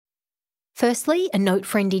Firstly, a note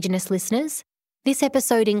for Indigenous listeners. This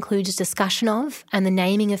episode includes discussion of and the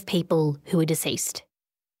naming of people who are deceased.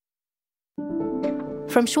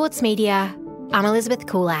 From Schwartz Media, I'm Elizabeth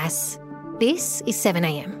Koolass. This is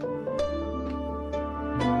 7am.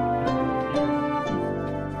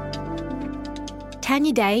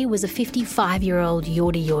 Tanya Day was a 55-year-old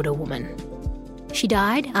Yorta Yorta woman. She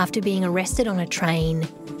died after being arrested on a train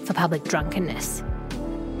for public drunkenness.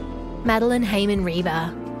 Madeleine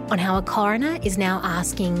Heyman-Reber on how a coroner is now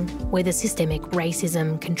asking whether systemic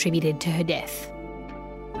racism contributed to her death.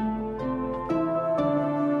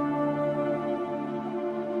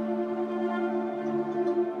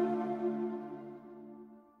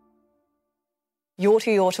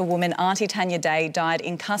 Yorta Yorta woman Aunty Tanya Day died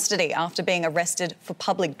in custody after being arrested for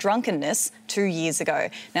public drunkenness 2 years ago.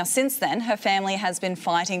 Now, since then, her family has been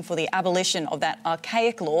fighting for the abolition of that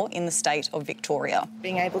archaic law in the state of Victoria.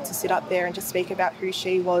 Being able to sit up there and just speak about who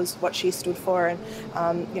she was, what she stood for, and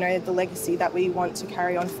the legacy that we want to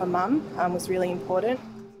carry on for Mum was really important.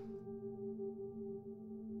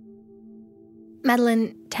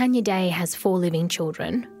 Madeleine, Tanya Day has 4 living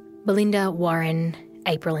children: Belinda, Warren,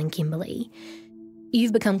 April and Kimberly.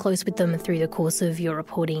 You've become close with them through the course of your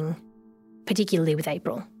reporting, particularly with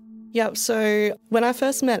April. Yeah, so when I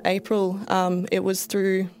first met April, it was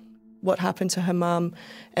through what happened to her mum,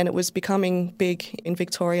 and it was becoming big in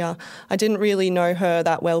Victoria. I didn't really know her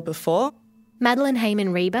that well before. Madeleine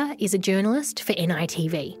Heyman-Reber is a journalist for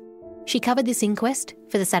NITV. She covered this inquest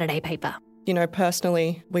for the Saturday paper. You know,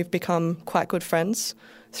 personally, we've become quite good friends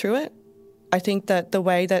through it. I think that the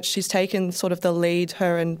way that she's taken sort of the lead,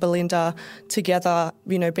 her and Belinda together,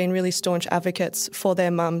 been really staunch advocates for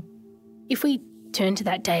their mum. If we turn to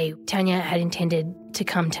that day, Tanya had intended to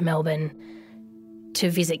come to Melbourne to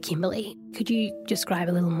visit Kimberly. Could you describe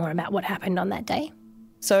a little more about what happened on that day?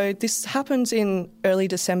 So this happened in early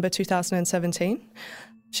December 2017.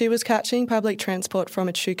 She was catching public transport from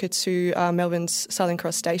Echuca to Melbourne's Southern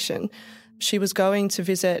Cross station. She was going to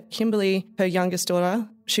visit Kimberly, her youngest daughter.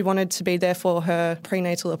 She wanted to be there for her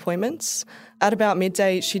prenatal appointments. At about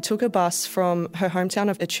midday, she took a bus from her hometown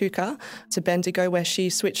of Echuca to Bendigo, where she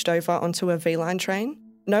switched over onto a V-Line train.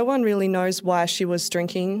 No one really knows why she was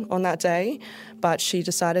drinking on that day, but she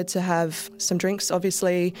decided to have some drinks,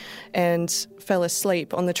 obviously, and fell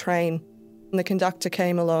asleep on the train. The conductor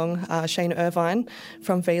came along, Shane Irvine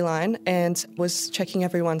from V-Line, and was checking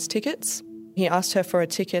everyone's tickets. He asked her for a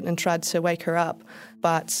ticket and tried to wake her up,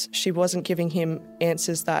 but she wasn't giving him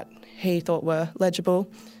answers that he thought were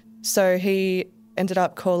legible. So he ended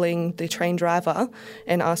up calling the train driver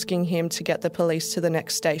and asking him to get the police to the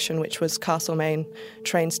next station, which was Castlemaine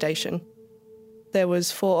train station. There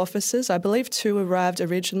was 4 officers. I believe 2 arrived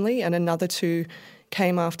originally and another 2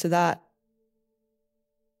 came after that.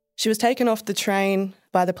 She was taken off the train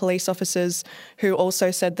by the police officers, who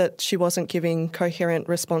also said that she wasn't giving coherent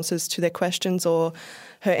responses to their questions, or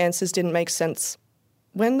her answers didn't make sense.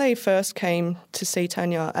 When they first came to see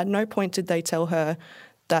Tanya, at no point did they tell her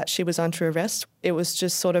that she was under arrest. It was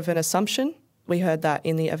just sort of an assumption. We heard that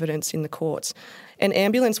in the evidence in the court. An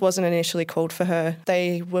ambulance wasn't initially called for her.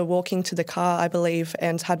 They were walking to the car, I believe,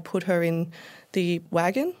 and had put her in the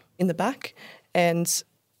wagon in the back, and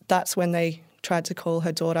that's when they tried to call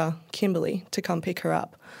her daughter, Kimberly, to come pick her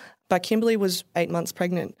up. But Kimberly was 8 months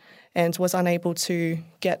pregnant and was unable to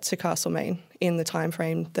get to Castlemaine in the time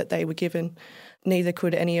frame that they were given. Neither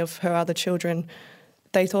could any of her other children.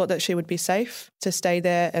 They thought that she would be safe to stay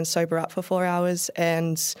there and sober up for 4 hours,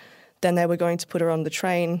 and then they were going to put her on the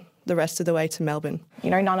train the rest of the way to Melbourne.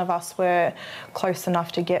 None of us were close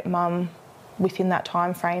enough to get Mum within that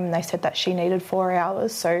time frame, and they said that she needed 4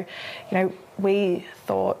 hours. So, we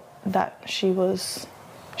thought that she was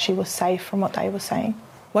safe from what they were saying.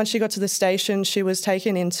 Once she got to the station, she was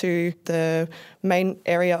taken into the main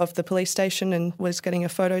area of the police station and was getting a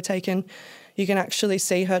photo taken. You can actually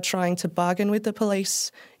see her trying to bargain with the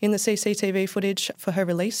police in the CCTV footage for her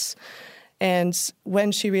release. And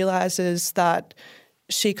when she realises that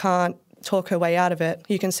she can't talk her way out of it,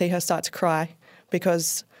 you can see her start to cry,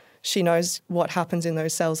 because she knows what happens in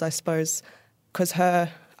those cells, I suppose, because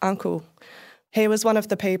her uncle, he was one of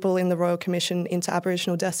the people in the Royal Commission into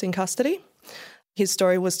Aboriginal Deaths in Custody. His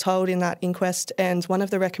story was told in that inquest, and one of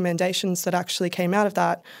the recommendations that actually came out of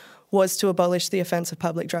that was to abolish the offence of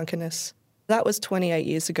public drunkenness. That was 28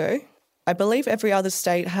 years ago. I believe every other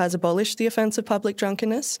state has abolished the offence of public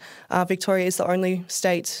drunkenness. Victoria is the only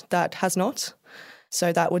state that has not.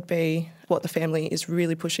 So that would be what the family is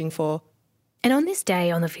really pushing for. And on this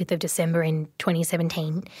day, on the 5th of December in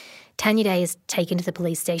 2017, Tanya Day is taken to the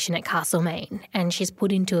police station at Castlemaine and she's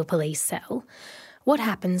put into a police cell. What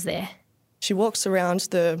happens there? She walks around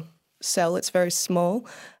the cell. It's very small.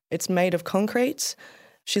 It's made of concrete.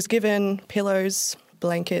 She's given pillows,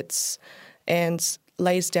 blankets, and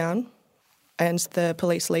lays down, and the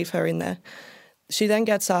police leave her in there. She then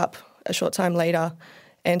gets up a short time later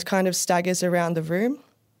and kind of staggers around the room.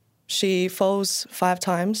 She falls 5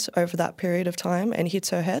 times over that period of time and hits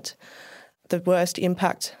her head. The worst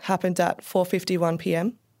impact happened at 4:51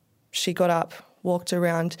 p.m. She got up, walked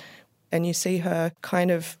around, and you see her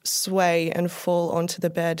kind of sway and fall onto the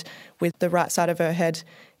bed with the right side of her head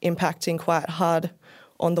impacting quite hard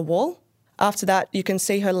on the wall. After that, you can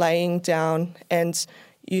see her laying down and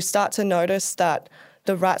you start to notice that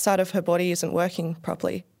the right side of her body isn't working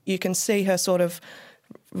properly. You can see her sort of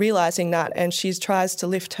realising that, and she tries to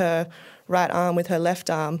lift her right arm with her left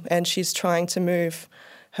arm and she's trying to move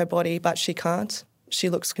her body, but she can't. She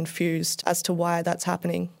looks confused as to why that's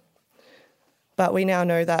happening. But we now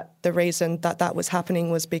know that the reason that that was happening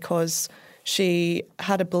was because she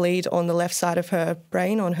had a bleed on the left side of her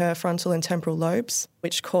brain, on her frontal and temporal lobes,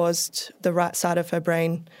 which caused the right side of her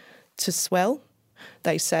brain to swell.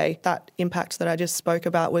 They say that impact that I just spoke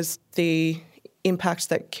about was the impact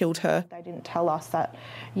that killed her. They didn't tell us that,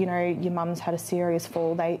 your mum's had a serious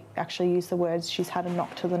fall. They actually used the words, she's had a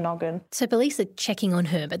knock to the noggin. So police are checking on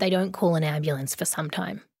her, but they don't call an ambulance for some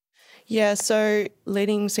time. Yeah, so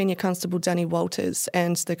leading Senior Constable Danny Walters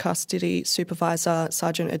and the custody supervisor,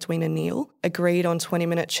 Sergeant Edwina Neal, agreed on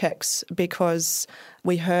 20-minute checks because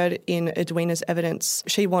we heard in Edwina's evidence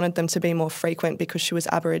she wanted them to be more frequent because she was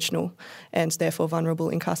Aboriginal and therefore vulnerable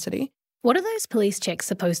in custody. What are those police checks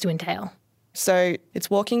supposed to entail? So it's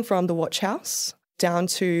walking from the watch house down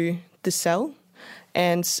to the cell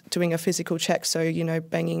and doing a physical check. So,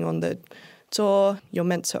 banging on the door, you're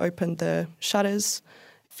meant to open the shutters,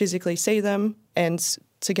 physically see them, and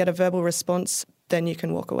to get a verbal response, then you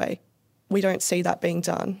can walk away. We don't see that being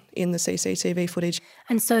done in the CCTV footage.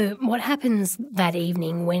 And so what happens that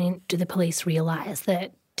evening? When do the police realise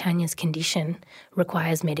that Tanya's condition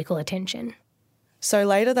requires medical attention? So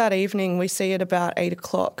later that evening, we see at about 8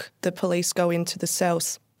 o'clock, the police go into the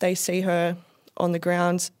cells. They see her on the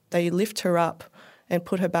ground, they lift her up and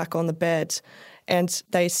put her back on the bed. And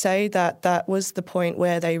they say that that was the point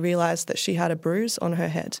where they realised that she had a bruise on her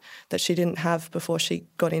head that she didn't have before she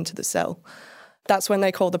got into the cell. That's when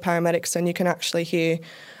they call the paramedics, and you can actually hear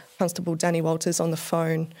Constable Danny Walters on the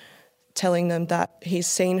phone telling them that he's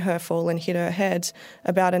seen her fall and hit her head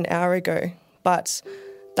about an hour ago, but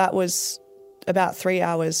that was about 3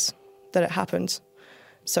 hours that it happened.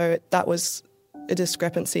 So that was a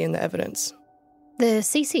discrepancy in the evidence. The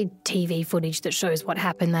CCTV footage that shows what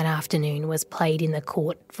happened that afternoon was played in the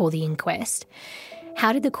court for the inquest.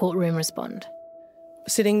 How did the courtroom respond?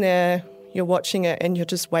 Sitting there, you're watching it and you're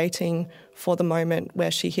just waiting for the moment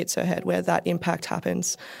where she hits her head, where that impact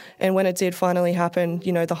happens. And when it did finally happen,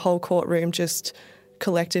 the whole courtroom just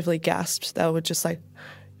collectively gasped. They were just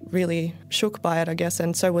really shook by it, I guess,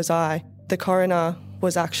 and so was I. The coroner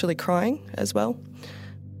was actually crying as well.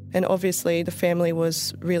 And obviously the family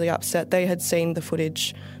was really upset. They had seen the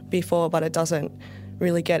footage before, but it doesn't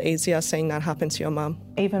really get easier seeing that happen to your mum.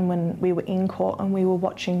 Even when we were in court and we were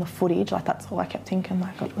watching the footage, that's all I kept thinking,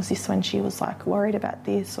 was this when she was worried about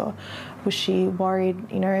this, or was she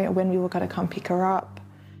worried, when we were going to come pick her up?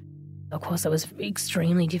 Of course, it was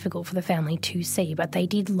extremely difficult for the family to see, but they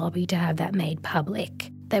did lobby to have that made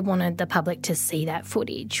public. They wanted the public to see that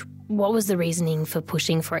footage. What was the reasoning for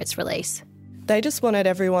pushing for its release? They just wanted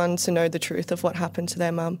everyone to know the truth of what happened to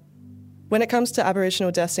their mum. When it comes to Aboriginal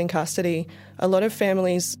deaths in custody, a lot of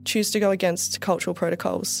families choose to go against cultural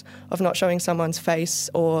protocols of not showing someone's face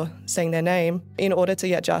or saying their name in order to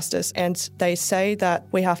get justice, and they say that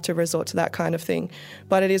we have to resort to that kind of thing.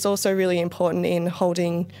 But it is also really important in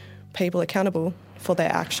holding people accountable for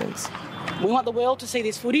their actions. We want the world to see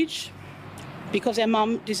this footage because our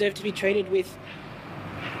mum deserved to be treated with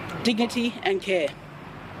dignity and care,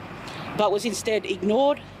 but was instead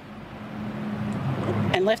ignored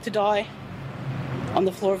and left to die on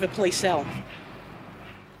the floor of a police cell.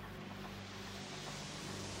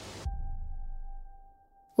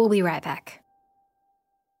 We'll be right back.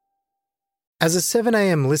 As a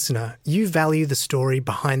 7am listener, you value the story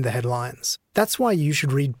behind the headlines. That's why you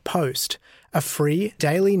should read Post, a free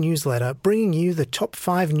daily newsletter bringing you the top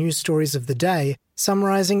 5 news stories of the day,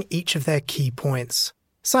 summarising each of their key points.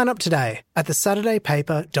 Sign up today at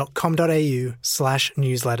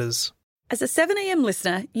thesaturdaypaper.com.au/newsletters. As a 7am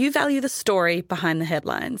listener, you value the story behind the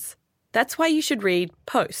headlines. That's why you should read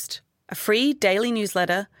Post, a free daily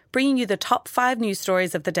newsletter bringing you the top 5 news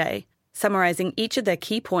stories of the day, summarising each of their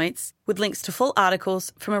key points with links to full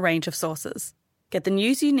articles from a range of sources. Get the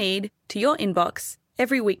news you need to your inbox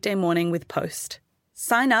every weekday morning with Post.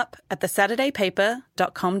 Sign up at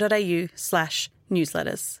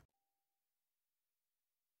thesaturdaypaper.com.au/newsletters.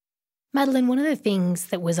 Madeline, one of the things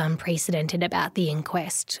that was unprecedented about the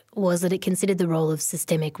inquest was that it considered the role of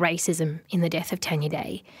systemic racism in the death of Tanya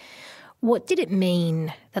Day. What did it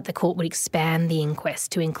mean that the court would expand the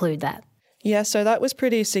inquest to include that? Yeah, so that was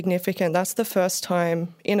pretty significant. That's the first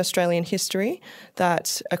time in Australian history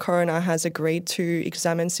that a coroner has agreed to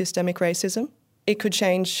examine systemic racism. It could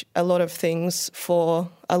change a lot of things for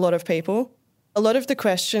a lot of people. A lot of the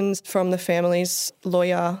questions from the family's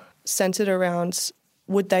lawyer centred around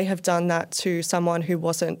would they have done that to someone who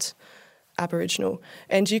wasn't Aboriginal?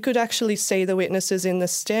 And you could actually see the witnesses in the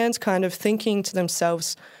stands kind of thinking to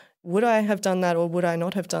themselves, would I have done that or would I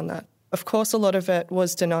not have done that? Of course, a lot of it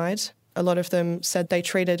was denied. A lot of them said they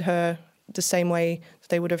treated her the same way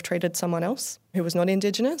they would have treated someone else who was not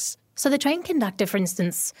Indigenous. So the train conductor, for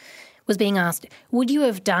instance, was being asked, would you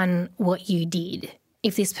have done what you did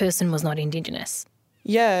if this person was not Indigenous?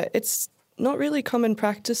 Yeah, it's not really common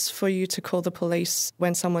practice for you to call the police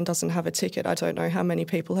when someone doesn't have a ticket. I don't know how many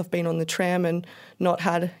people have been on the tram and not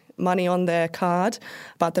had money on their card,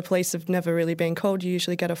 but the police have never really been called. You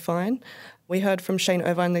usually get a fine. We heard from Shane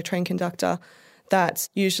Irvine, the train conductor, that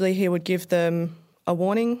usually he would give them a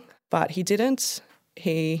warning, but he didn't.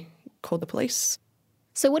 He called the police.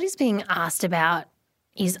 So what is being asked about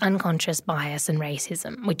is unconscious bias and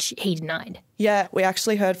racism, which he denied. Yeah, we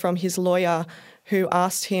actually heard from his lawyer who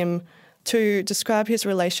asked him to describe his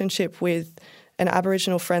relationship with an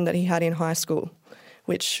Aboriginal friend that he had in high school,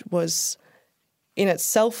 which was in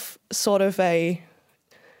itself sort of it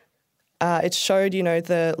showed,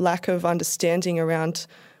 the lack of understanding around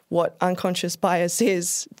what unconscious bias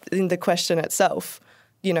is in the question itself.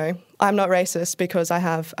 I'm not racist because I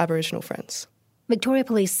have Aboriginal friends. Victoria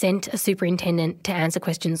Police sent a superintendent to answer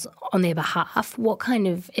questions on their behalf. What kind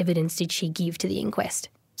of evidence did she give to the inquest?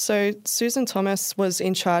 So Susan Thomas was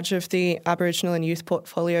in charge of the Aboriginal and youth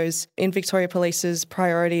portfolios in Victoria Police's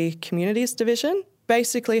Priority Communities Division.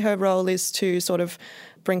 Basically, her role is to sort of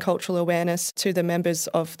bring cultural awareness to the members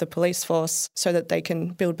of the police force so that they can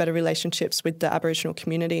build better relationships with the Aboriginal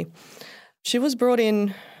community. She was brought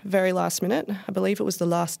in very last minute. I believe it was the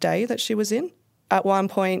last day that she was in. At one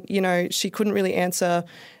point, she couldn't really answer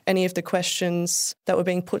any of the questions that were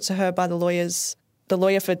being put to her by the lawyers. The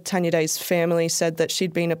lawyer for Tanya Day's family said that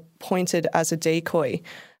she'd been appointed as a decoy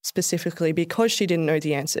specifically because she didn't know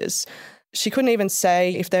the answers. She couldn't even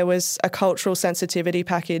say if there was a cultural sensitivity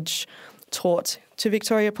package taught to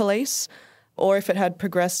Victoria Police or if it had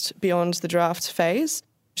progressed beyond the draft phase.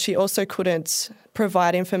 She also couldn't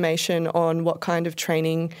provide information on what kind of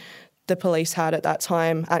training the police had at that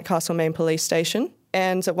time at Castlemaine Police Station.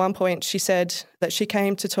 And at one point she said that she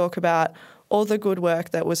came to talk about all the good work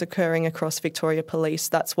that was occurring across Victoria Police.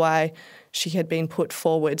 That's why she had been put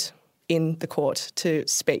forward in the court to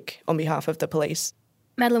speak on behalf of the police.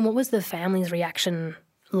 Madeline, what was the family's reaction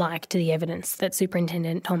like to the evidence that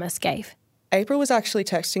Superintendent Thomas gave? April was actually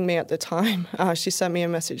texting me at the time. She sent me a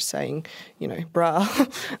message saying, brah.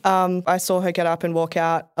 I saw her get up and walk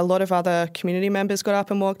out. A lot of other community members got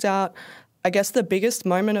up and walked out. I guess the biggest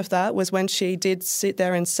moment of that was when she did sit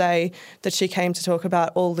there and say that she came to talk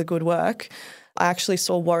about all the good work. I actually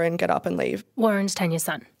saw Warren get up and leave. Warren's Tanya's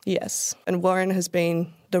son? Yes. And Warren has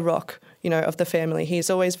been the rock, of the family. He's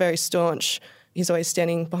always very staunch. He's always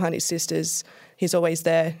standing behind his sisters. He's always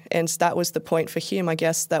there. And that was the point for him, I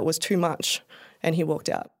guess, that was too much. And he walked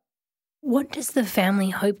out. What does the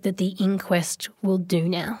family hope that the inquest will do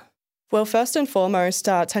now? Well, first and foremost,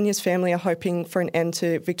 Tanya's family are hoping for an end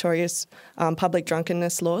to Victoria's public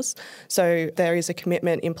drunkenness laws. So there is a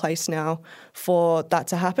commitment in place now for that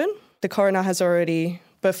to happen. The coroner has already,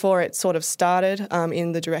 before it sort of started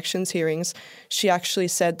in the directions hearings, she actually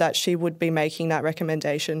said that she would be making that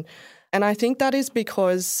recommendation. And I think that is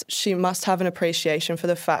because she must have an appreciation for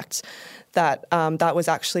the fact that that was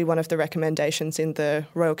actually one of the recommendations in the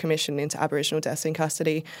Royal Commission into Aboriginal Deaths in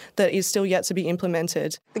Custody that is still yet to be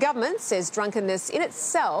implemented. The government says drunkenness in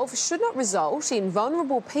itself should not result in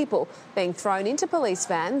vulnerable people being thrown into police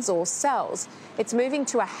vans or cells. It's moving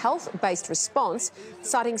to a health-based response,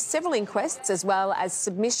 citing several inquests as well as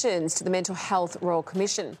submissions to the Mental Health Royal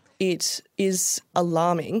Commission. It is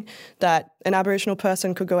alarming that an Aboriginal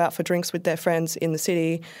person could go out for drinks with their friends in the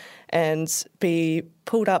city and be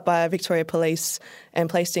pulled up by Victoria Police and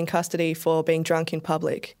placed in custody for being drunk in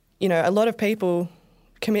public. A lot of people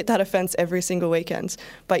commit that offence every single weekend,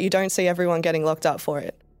 but you don't see everyone getting locked up for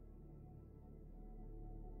it.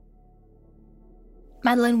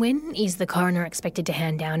 Madeline, when is the coroner expected to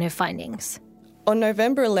hand down her findings? On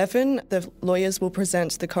November 11, the lawyers will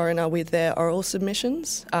present the coroner with their oral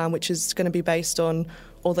submissions, which is going to be based on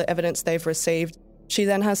all the evidence they've received. She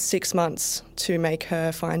then has 6 months to make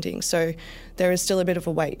her findings, so there is still a bit of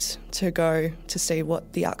a wait to go to see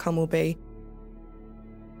what the outcome will be.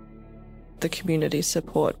 The community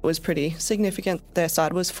support was pretty significant. Their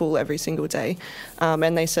side was full every single day,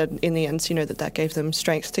 and they said in the end, that gave them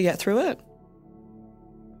strength to get through it.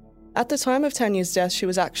 At the time of Tanya's death, she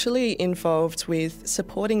was actually involved with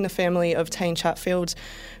supporting the family of Tane Chatfield,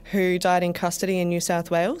 who died in custody in New South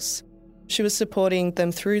Wales. She was supporting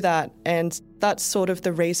them through that, and that's sort of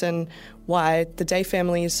the reason why the Day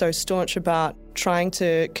family is so staunch about trying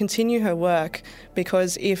to continue her work,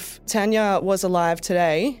 because if Tanya was alive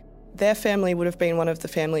today, their family would have been one of the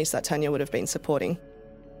families that Tanya would have been supporting.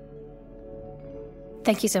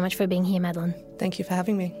 Thank you so much for being here, Madeline. Thank you for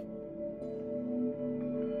having me.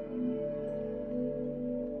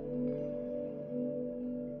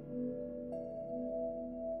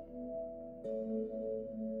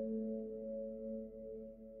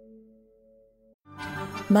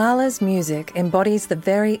 Mahler's music embodies the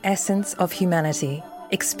very essence of humanity.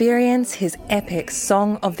 Experience his epic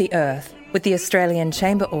Song of the Earth with the Australian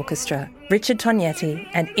Chamber Orchestra, Richard Tognetti,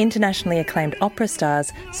 and internationally acclaimed opera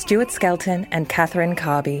stars Stuart Skelton and Catherine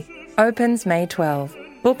Carby. Opens May 12.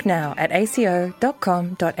 Book now at aco.com.au.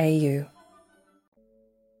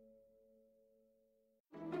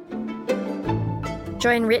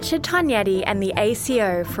 Join Richard Tognetti and the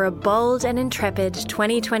ACO for a bold and intrepid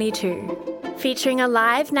 2022. Featuring a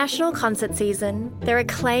live national concert season, their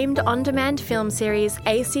acclaimed on-demand film series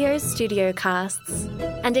ACO's Studio Casts,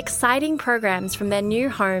 and exciting programs from their new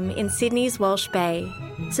home in Sydney's Walsh Bay.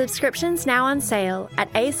 Subscriptions now on sale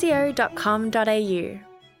at aco.com.au.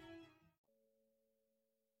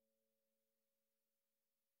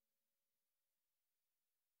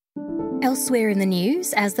 Elsewhere in the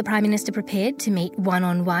news, as the Prime Minister prepared to meet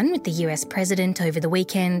one-on-one with the US President over the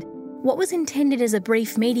weekend, what was intended as a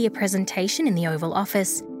brief media presentation in the Oval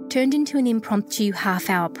Office turned into an impromptu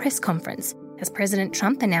half-hour press conference as President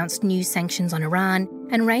Trump announced new sanctions on Iran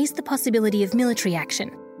and raised the possibility of military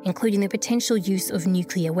action, including the potential use of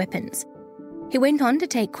nuclear weapons. He went on to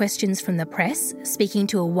take questions from the press, speaking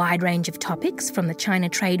to a wide range of topics from the China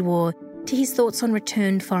trade war to his thoughts on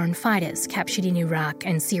returned foreign fighters captured in Iraq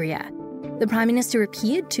and Syria. The Prime Minister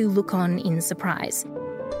appeared to look on in surprise.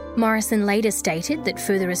 Morrison later stated that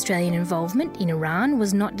further Australian involvement in Iran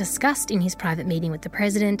was not discussed in his private meeting with the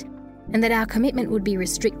President, and that our commitment would be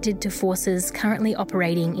restricted to forces currently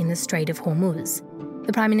operating in the Strait of Hormuz.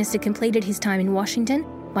 The Prime Minister completed his time in Washington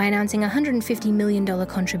by announcing a $150 million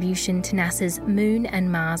contribution to NASA's Moon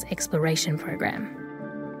and Mars exploration program.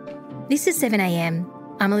 This is 7am.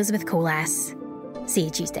 I'm Elizabeth Coolass. See you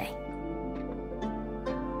Tuesday.